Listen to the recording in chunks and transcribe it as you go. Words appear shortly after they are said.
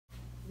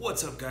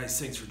What's up, guys?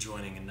 Thanks for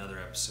joining another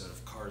episode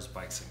of Cars,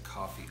 Bikes, and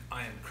Coffee.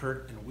 I am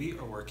Kurt, and we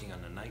are working on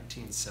a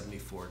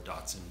 1974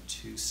 Datsun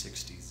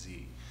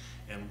 260Z.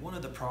 And one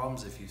of the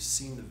problems, if you've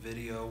seen the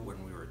video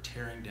when we were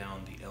tearing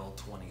down the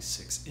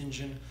L26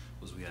 engine,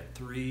 was we had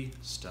 3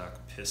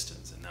 stuck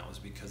pistons, and that was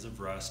because of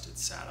rust. It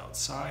sat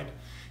outside,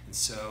 and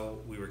so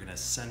we were going to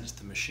send it to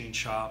the machine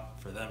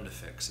shop for them to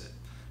fix it.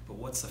 But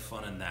what's the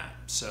fun in that?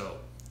 So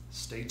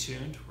stay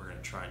tuned. We're going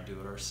to try and do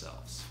it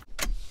ourselves.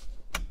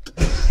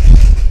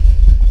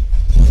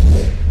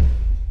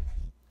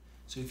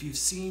 So if you've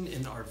seen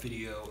in our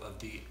video of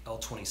the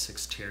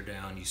L26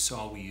 teardown, you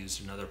saw we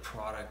used another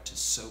product to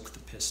soak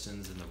the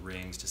pistons in the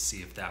rings to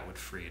see if that would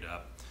free it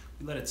up.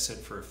 We let it sit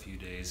for a few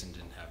days and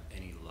didn't have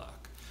any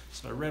luck.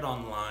 So I read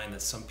online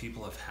that some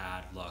people have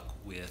had luck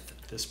with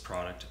this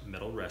product,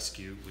 Metal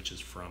Rescue, which is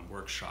from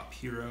Workshop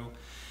Hero,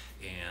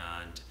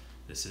 and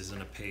this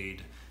isn't a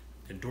paid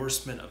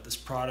endorsement of this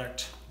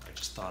product. I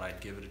just thought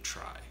I'd give it a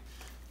try.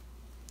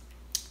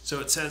 So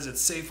it says it's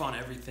safe on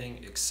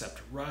everything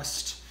except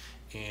rust,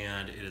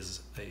 and it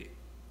is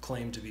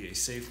claimed to be a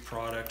safe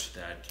product,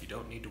 that you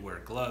don't need to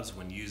wear gloves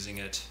when using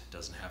it. It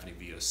doesn't have any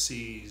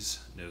VOCs,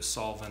 no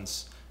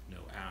solvents, no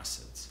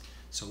acids.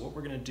 So what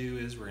we're going to do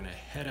is we're going to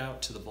head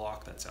out to the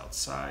block that's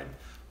outside.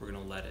 We're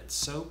going to let it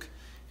soak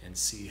and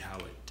see how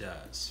it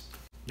does.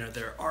 Now,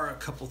 there are a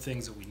couple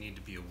things that we need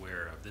to be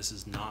aware of. This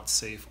is not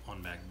safe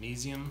on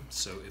magnesium,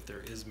 so if there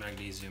is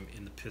magnesium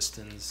in the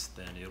pistons,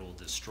 then it'll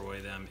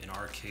destroy them. In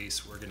our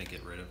case, we're going to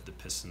get rid of the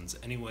pistons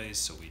anyways,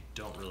 so we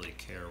don't really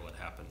care what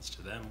happens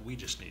to them. We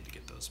just need to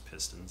get those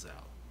pistons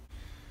out.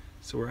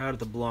 So we're out of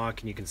the block,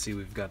 and you can see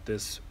we've got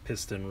this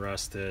piston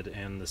rusted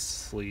and the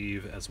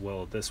sleeve as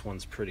well. This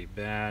one's pretty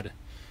bad.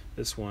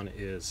 This one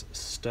is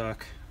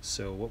stuck.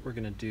 So what we're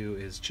going to do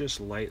is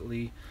just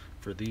lightly,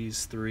 for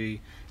these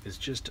 3, is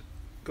just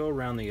go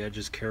around the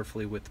edges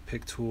carefully with the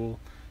pick tool.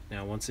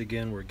 Now, once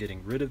again, we're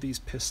getting rid of these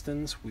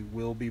pistons. We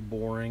will be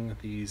boring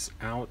these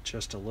out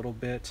just a little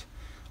bit.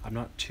 I'm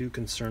not too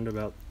concerned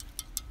about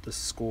the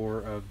score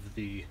of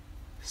the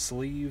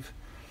sleeve.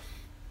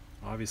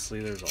 Obviously,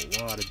 there's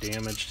a lot of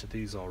damage to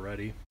these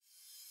already.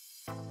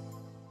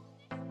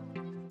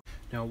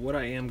 Now, what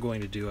I am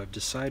going to do, I've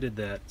decided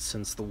that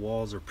since the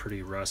walls are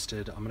pretty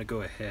rusted, I'm going to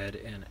go ahead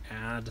and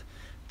add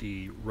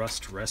the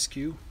Rust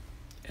Rescue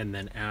and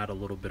then add a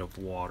little bit of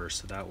water,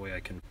 so that way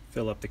I can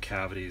fill up the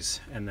cavities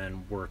and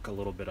then work a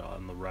little bit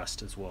on the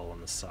rust as well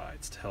on the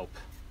sides to help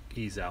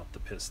ease out the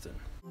piston.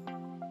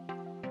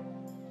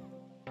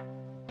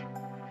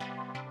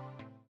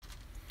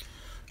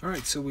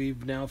 Alright, so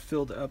we've now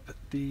filled up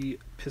the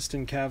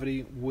piston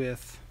cavity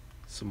with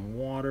some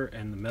water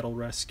and the Metal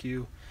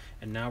Rescue,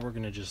 and now we're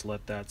going to just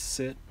let that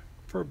sit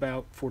for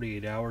about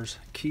 48 hours.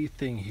 Key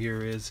thing here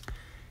is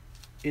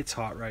it's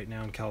hot right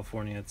now in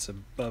California. It's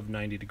above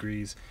 90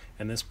 degrees,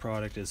 and this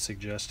product is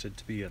suggested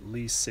to be at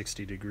least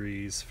 60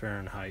 degrees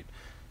Fahrenheit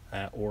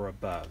or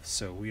above.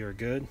 So we are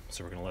good.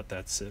 So we're going to let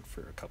that sit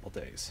for a couple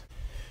days.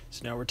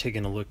 So now we're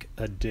taking a look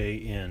a day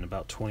in,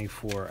 about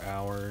 24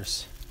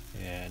 hours,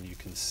 and you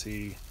can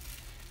see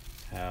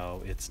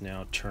how it's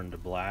now turned to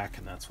black,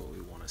 and that's what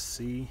we want to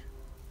see.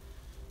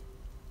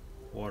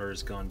 Water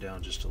has gone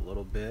down just a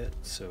little bit,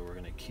 so we're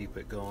going to keep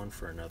it going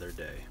for another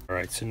day.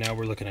 Alright, so now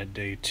we're looking at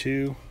day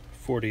 2.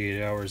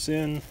 48 hours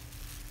in,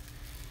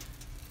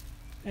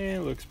 and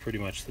it looks pretty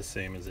much the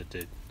same as it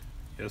did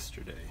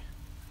yesterday.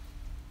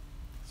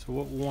 So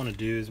what we want to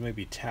do is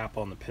maybe tap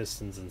on the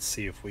pistons and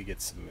see if we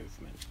get some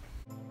movement.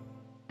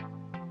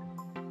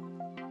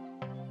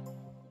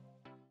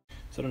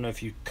 So I don't know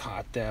if you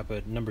caught that,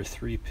 but number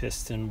 3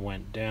 piston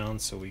went down,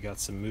 so we got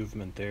some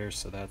movement there,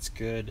 so that's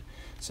good.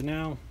 So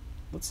now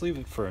let's leave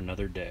it for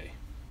another day.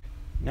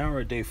 Now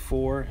we're at day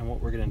 4, and what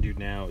we're going to do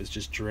now is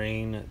just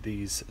drain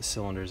these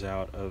cylinders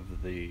out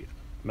of the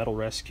Metal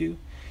Rescue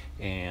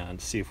and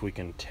see if we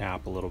can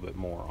tap a little bit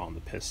more on the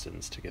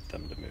pistons to get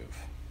them to move.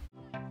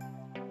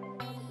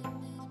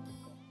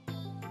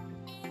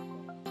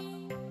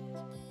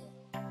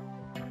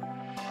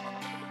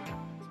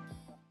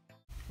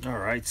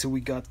 Alright, so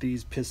we got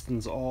these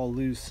pistons all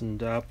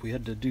loosened up. We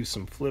had to do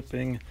some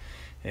flipping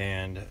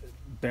and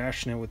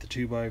bashing it with the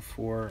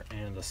 2x4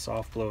 and a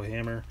soft blow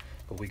hammer,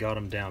 but we got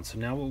them down. So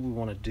now what we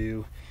want to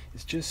do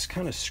is just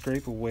kind of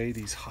scrape away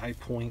these high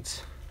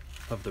points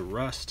of the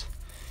rust,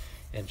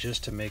 and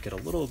just to make it a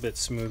little bit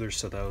smoother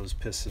so those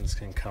pistons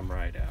can come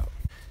right out.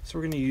 So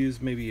we're going to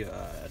use maybe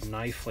a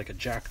knife, like a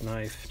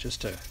jackknife,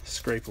 just to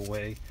scrape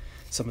away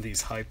some of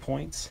these high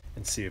points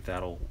and see if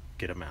that'll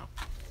get them out.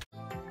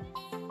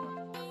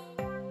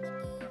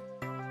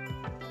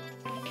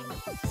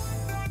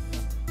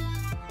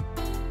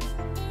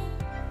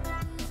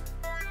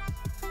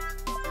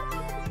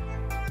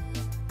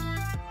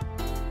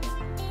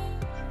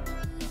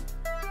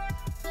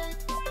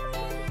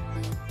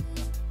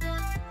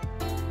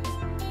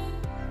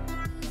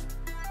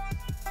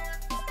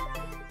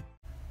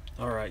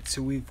 Alright,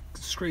 so we've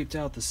scraped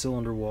out the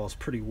cylinder walls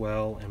pretty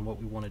well, and what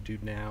we want to do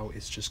now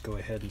is just go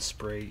ahead and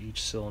spray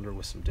each cylinder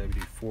with some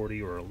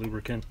WD-40 or a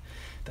lubricant.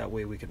 That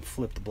way we can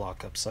flip the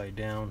block upside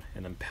down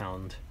and then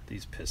pound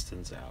these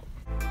pistons out.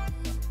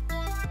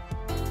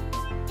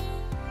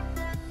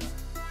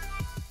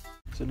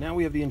 So now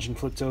we have the engine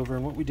flipped over,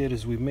 and what we did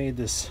is we made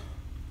this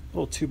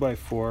little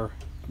 2x4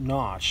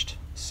 notched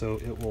so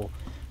it will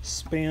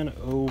span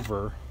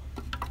over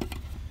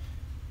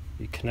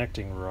the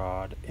connecting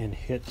rod and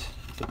hit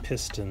the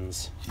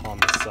pistons on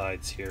the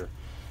sides here,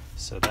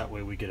 so that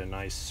way we get a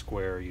nice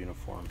square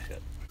uniform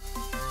hit.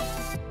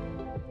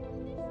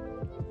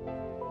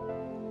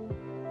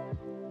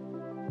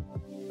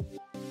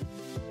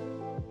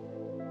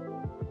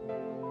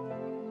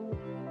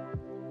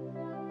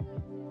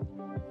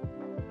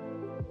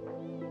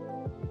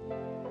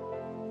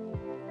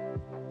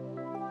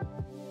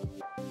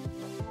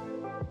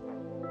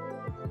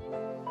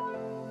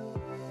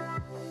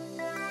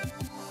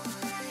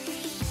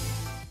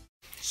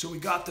 So we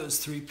got those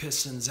 3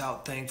 pistons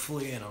out,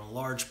 thankfully, and in a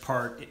large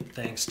part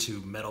thanks to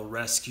Metal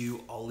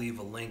Rescue. I'll leave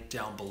a link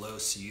down below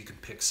so you can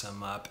pick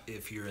some up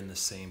if you're in the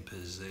same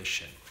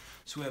position.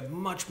 So we have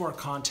much more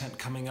content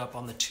coming up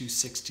on the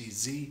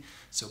 260Z,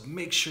 so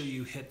make sure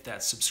you hit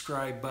that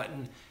subscribe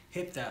button,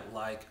 hit that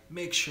like,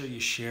 make sure you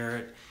share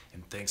it,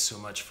 and thanks so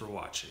much for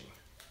watching.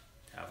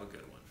 Have a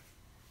good one.